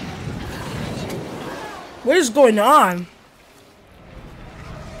 What is going on?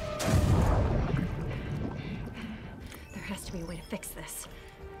 There has to be a way to fix this.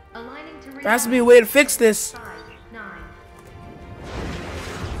 There has to be a way to fix this.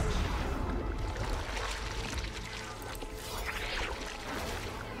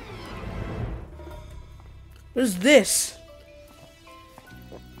 What is this?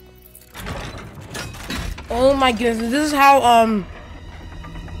 Oh my goodness, this is how,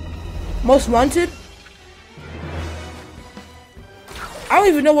 Most Wanted? I don't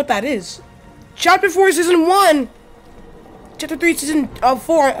even know what that is. Chapter 4, Season 1! Chapter 3, Season 4,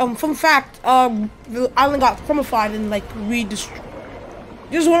 fun fact, the island got chromified and, like, re-destroyed.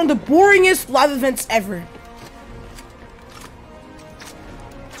 This is one of the boringest live events ever.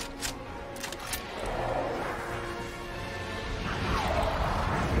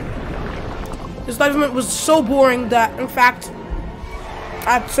 This live event was so boring that, in fact,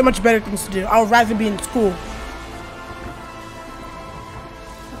 I had so much better things to do. I would rather be in school.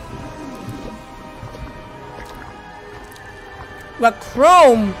 Like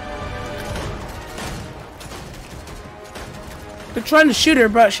Chrome. They're trying to shoot her,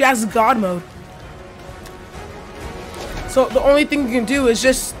 but she has God mode. So the only thing you can do is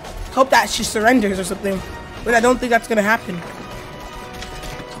just hope that she surrenders or something. But I don't think that's gonna happen.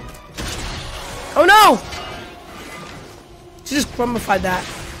 Oh no! She just chromified that.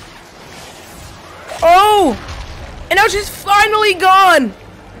 Oh! And now she's finally gone!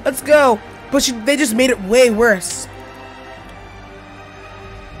 Let's go. But they just made it way worse.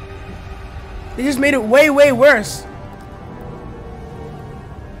 They just made it way, way worse.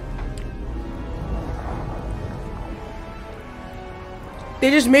 They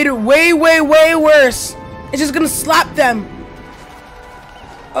just made it way, way, way worse. It's just gonna slap them.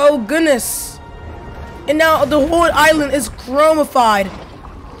 Oh goodness. And now the whole island is chromified.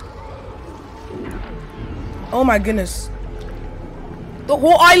 Oh my goodness. The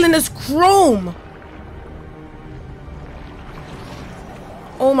whole island is chrome.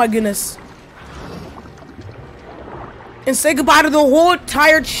 Oh my goodness. And say goodbye to the whole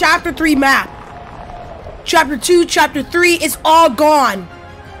entire Chapter 3 map. Chapter 2, Chapter 3 is all gone.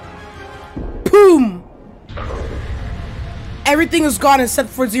 Boom. Everything is gone except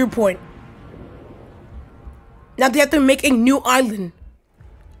for 0 Point. Now they have to make a new island.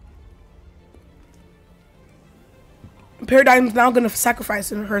 Paradigm's now gonna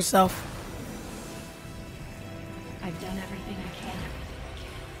sacrifice herself. I've done everything I can.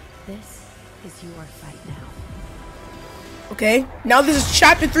 This is your fight now. Okay, now this is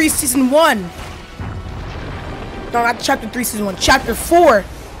Chapter 3, Season 1. No, not Chapter 3, Season 1. Chapter 4.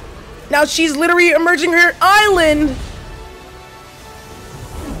 Now she's literally emerging her island.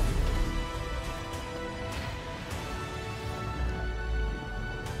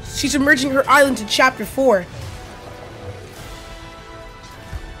 She's emerging her island to Chapter 4.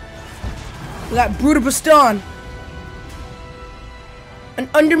 We got Budapestan. An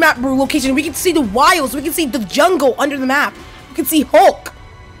undermap location. We can see the wilds. We can see the jungle under the map. We can see Hulk.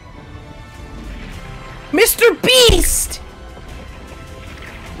 Mr. Beast.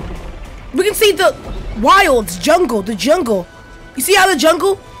 We can see the wilds, jungle, the jungle. You see how the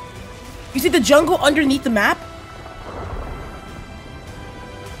jungle? You see the jungle underneath the map?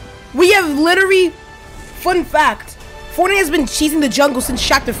 We have literally, fun fact, Fortnite has been cheesing the jungle since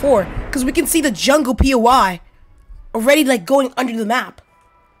Chapter 4. Because we can see the jungle POI already like going under the map.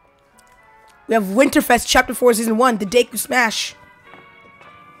 We have Winterfest Chapter 4 Season 1, the Deku Smash.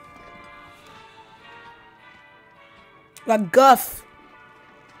 We got Guff.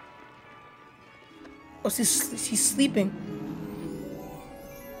 Oh, he's sleeping.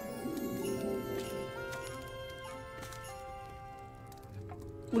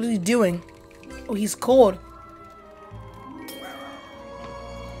 What is he doing? Oh, he's cold.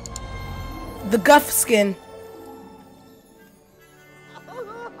 The Guff skin.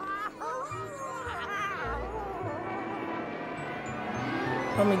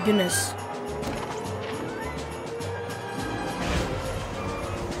 Oh my goodness.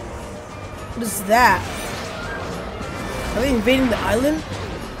 What is that? Are they invading the island?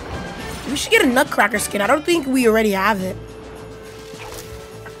 We should get a Nutcracker skin. I don't think we already have it.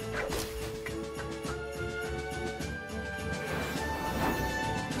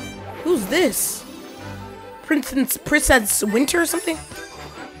 Who's this? Princess Winter or something?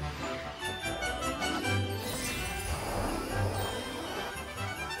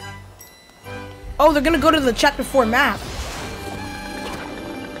 Oh, they're gonna go to the Chapter 4 map.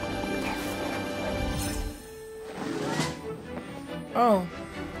 Oh.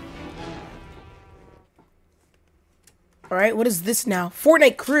 Alright, what is this now?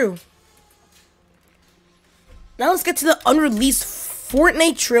 Fortnite crew. Now let's get to the unreleased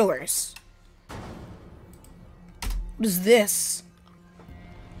Fortnite trailers. What is this?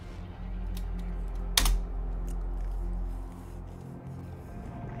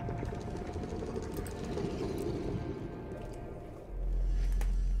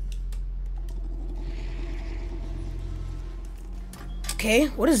 Okay,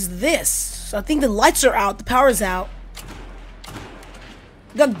 what is this? So I think the lights are out, the power's out.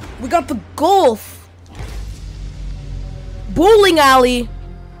 We got the golf. Bowling alley.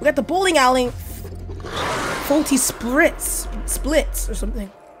 We got the bowling alley. Faulty splits or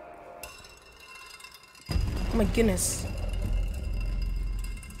something. Oh my goodness.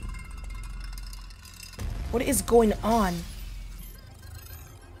 What is going on?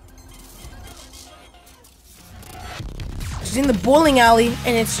 She's in the bowling alley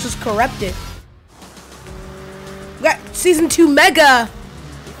and it's just corrupted. We got Season 2 Mega.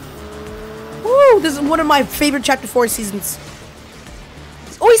 Woo! This is one of my favorite Chapter 4 seasons.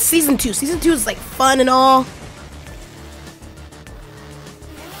 It's always Season 2. Season 2 is like fun and all.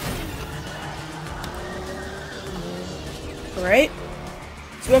 Alright.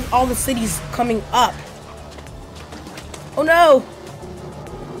 So we have all the cities coming up. Oh no!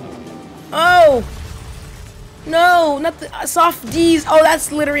 Oh! No, not the soft D's. Oh,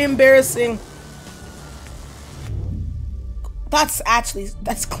 that's literally embarrassing. That's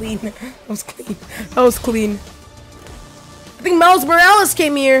clean. That was clean. That was clean. I think Miles Morales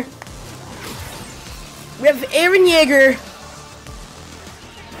came here. We have Eren Yeager.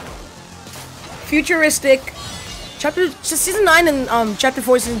 Futuristic. Season 9 and Chapter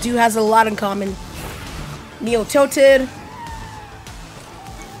 4 Season 2 has a lot in common. Neo Tilted.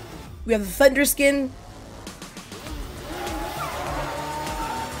 We have the Thunder skin.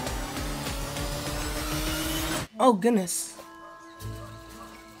 Oh goodness.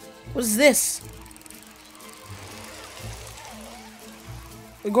 What is this?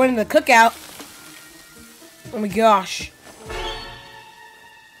 We're going to the cookout. Oh my gosh.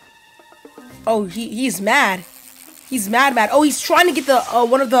 Oh, he's mad. He's mad. Oh, he's trying to get the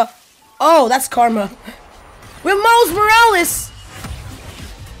one of the. Oh, that's Karma. We have Miles Morales.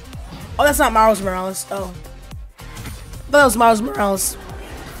 Oh, that's not Miles Morales. Oh, I thought that was Miles Morales.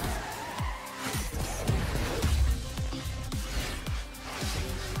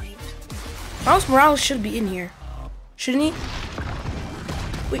 Miles Morales should be in here. Shouldn't he?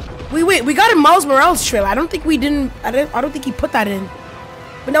 Wait, we got a Miles Morales trailer. I don't think we didn't, I don't think he put that in.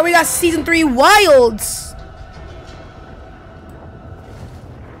 But now we got Season 3 Wilds.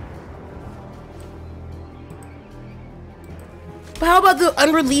 But how about the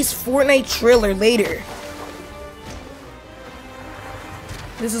unreleased Fortnite trailer later?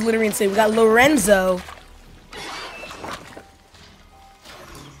 This is literally insane. We got Lorenzo.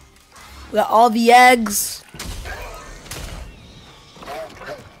 We got all the eggs.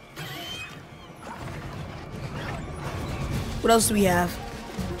 What else do we have?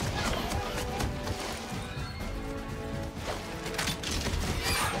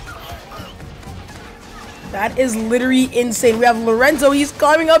 That is literally insane. We have Lorenzo. He's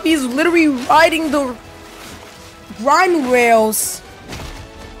climbing up. He's literally riding the grind rails.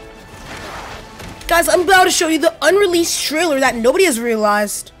 Guys, I'm about to show you the unreleased trailer that nobody has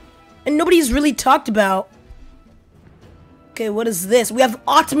realized. And nobody's really talked about. Okay, what is this? We have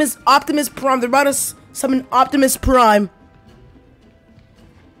Optimus Prime. They're about to summon Optimus Prime.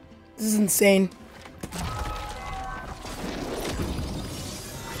 This is insane.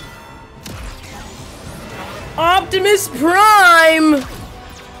 Optimus Prime!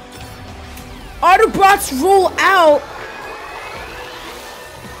 Autobots roll out!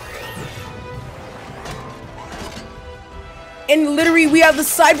 And literally we have the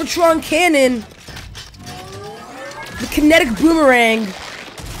Cybertron cannon. The kinetic boomerang.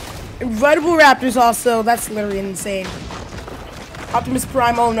 Incredible Raptors also. That's literally insane. Optimus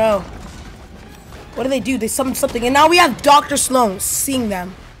Prime, oh no. What do? They summon something. And now we have Dr. Sloan seeing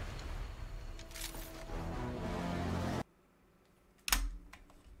them.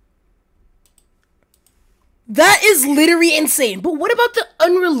 That is literally insane. But what about the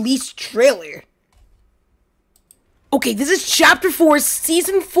unreleased trailer? Okay, this is Chapter 4,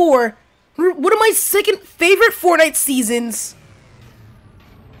 Season 4. One of my second favorite Fortnite seasons.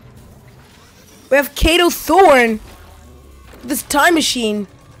 We have Kato Thorne. This time machine.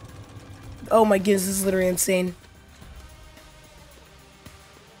 Oh my goodness, this is literally insane.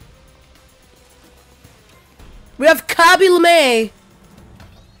 We have Kaby LeMay.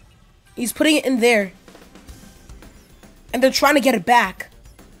 He's putting it in there. And they're trying to get it back.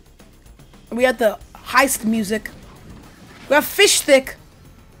 And we have the heist music. We have Fish Stick.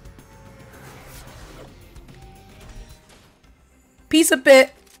 Piece of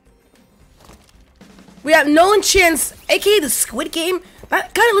Bit. We have Nolan Chance, aka the Squid Game.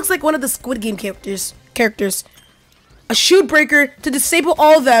 That kind of looks like one of the Squid Game characters. A shoot breaker to disable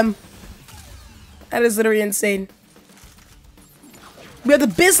all of them. That is literally insane. We have the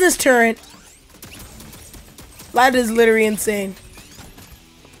business turret. That is literally insane.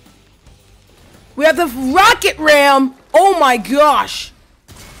 We have the rocket ram. Oh my gosh.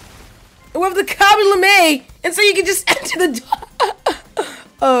 And we have the Kaby LeMay. And so you can just enter the door.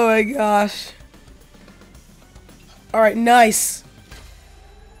 Oh my gosh. Alright, nice.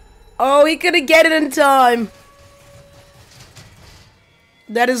 Oh, he couldn't get it in time.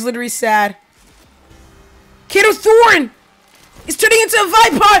 That is literally sad. Kato Thorne! He's turning into a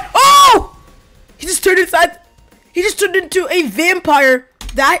vampire! Oh! He just turned into a vampire.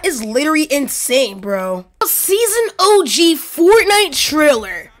 That is literally insane, bro. Season OG Fortnite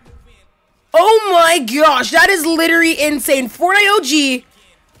trailer. Oh my gosh, that is literally insane. Fortnite OG.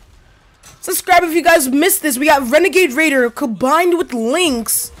 Subscribe if you guys missed this. We got Renegade Raider combined with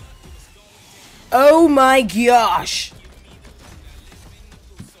Lynx. Oh my gosh.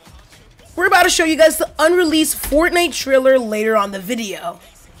 We're about to show you guys the unreleased Fortnite trailer later on the video.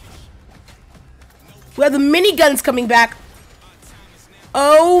 We have the miniguns coming back.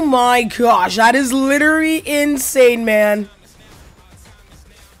 Oh my gosh, that is literally insane, man.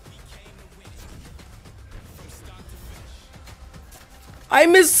 I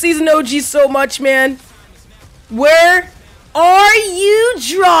miss Season OG so much, man. Where are you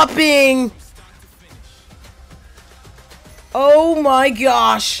dropping? Oh my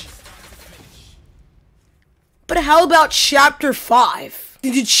gosh. But how about Chapter 5?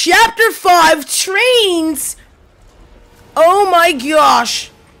 Chapter 5 trains. Oh my gosh.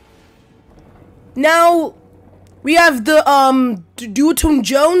 Now we have the Duotone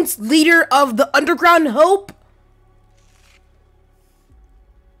Jones, leader of the Underground Hope.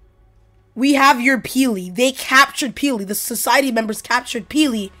 We have your Peely. They captured Peely. The society members captured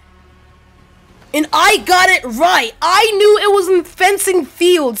Peely. And I got it right. I knew it was in Fencing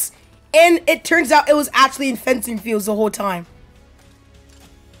Fields. And it turns out it was actually in Fencing Fields the whole time.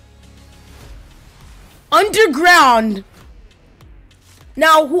 Underground.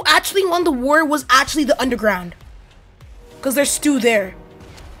 Now, who actually won the war was actually the Underground. Because they're still there.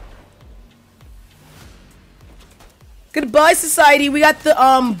 Goodbye, society. We got the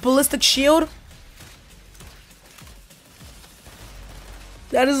ballistic shield.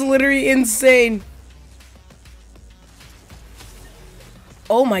 That is literally insane.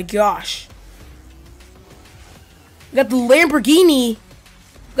 Oh my gosh. We got the Lamborghini.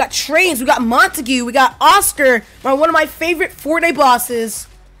 We got trains. We got Montague. We got Oscar. One of my favorite Fortnite bosses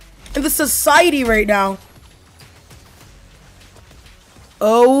in the society right now.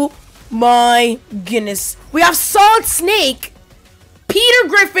 Oh my goodness. We have Solid Snake. Peter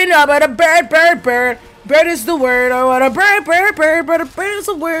Griffin. How about a bird, bird, bird. Bird is the word. I want a bird, bird, bird, but a bird is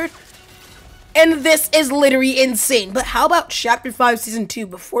the word. And this is literally insane. But how about Chapter 5 Season 2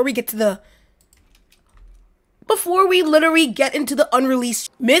 before we get to the... Before we literally get into the unreleased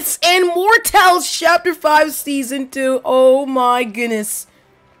Myths and Mortals Chapter 5 Season 2. Oh my goodness.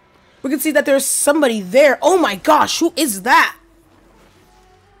 We can see that there's somebody there. Oh my gosh, who is that?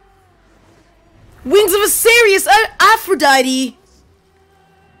 Wings of Asarius, Aphrodite.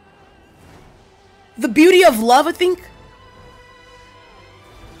 The Beauty of Love, I think.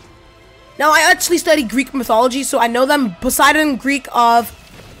 Now, I actually studied Greek mythology, so I know them. Poseidon, Greek of...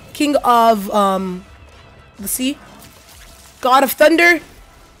 King of, the sea. God of Thunder.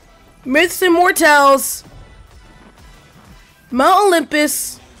 Myths and Mortals. Mount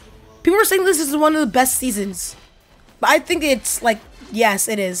Olympus. People are saying this is one of the best seasons. But I think it's like, yes,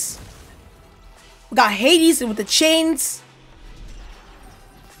 it is. We got Hades with the chains.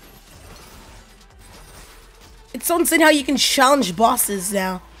 It's so insane how you can challenge bosses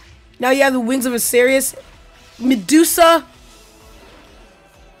now. Now you have the Wings of Asarius, Medusa,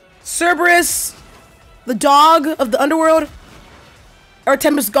 Cerberus, the dog of the underworld,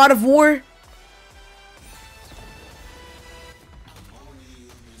 Artemis, god of war.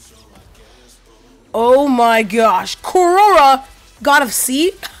 Oh my gosh. Korora, god of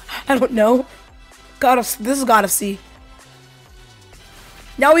sea. I don't know. This is god of sea.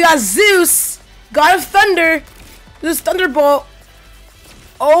 Now we got Zeus, god of thunder. This is Thunderbolt.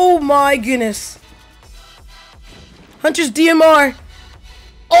 Oh my goodness. Hunter's DMR.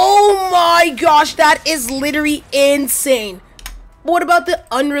 Oh my gosh, that is literally insane. What about the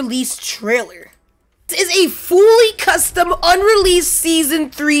unreleased trailer? This is a fully custom unreleased Season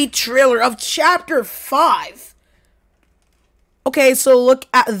 3 trailer of Chapter 5. Okay, so look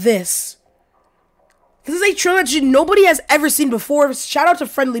at this. This is a trailer that nobody has ever seen before. Shout out to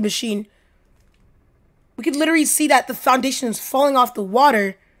Friendly Machine. We could literally see that the foundation is falling off the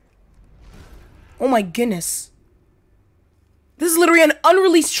water. Oh my goodness. This is literally an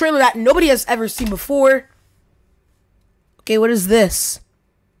unreleased trailer that nobody has ever seen before. Okay, what is this?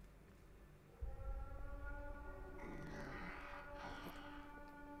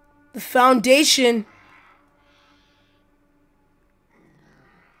 The foundation.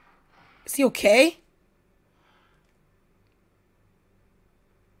 Is he okay?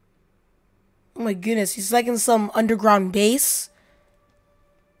 Oh my goodness, he's like in some underground base.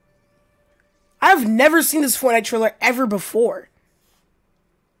 I've never seen this Fortnite trailer ever before.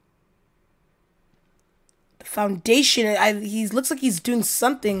 The foundation, he looks like he's doing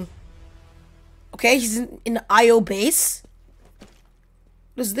something. Okay, he's in the IO base.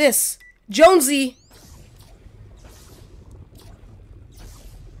 What is this? Jonesy.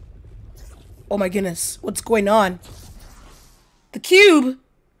 Oh my goodness, what's going on? The cube.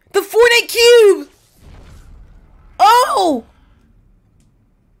 The Fortnite cube. Oh.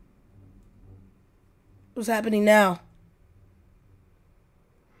 What's happening now?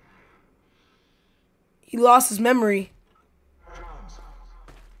 He lost his memory.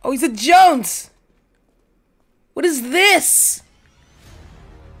 Oh, he's a Jones. What is this?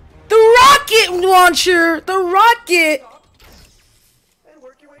 The rocket launcher! The rocket!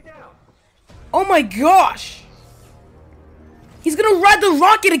 Oh my gosh! He's gonna ride the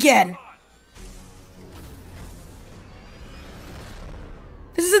rocket again!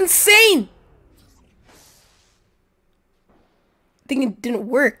 This is insane! I think it didn't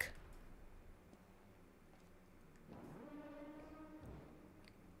work.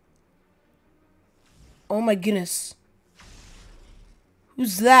 Oh my goodness.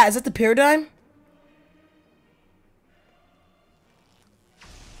 Who's that? Is that the Paradigm?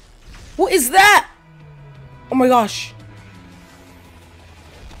 What is that? Oh my gosh.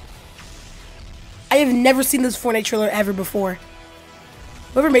 I have never seen this Fortnite trailer ever before.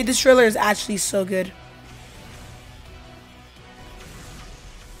 Whoever made this trailer is actually so good.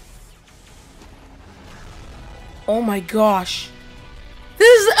 Oh my gosh.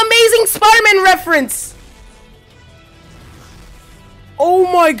 This is amazing Spider-Man reference. Oh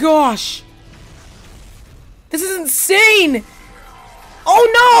my gosh. This is insane.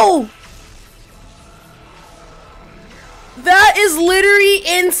 Oh no. is literally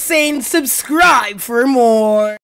insane. Subscribe for more.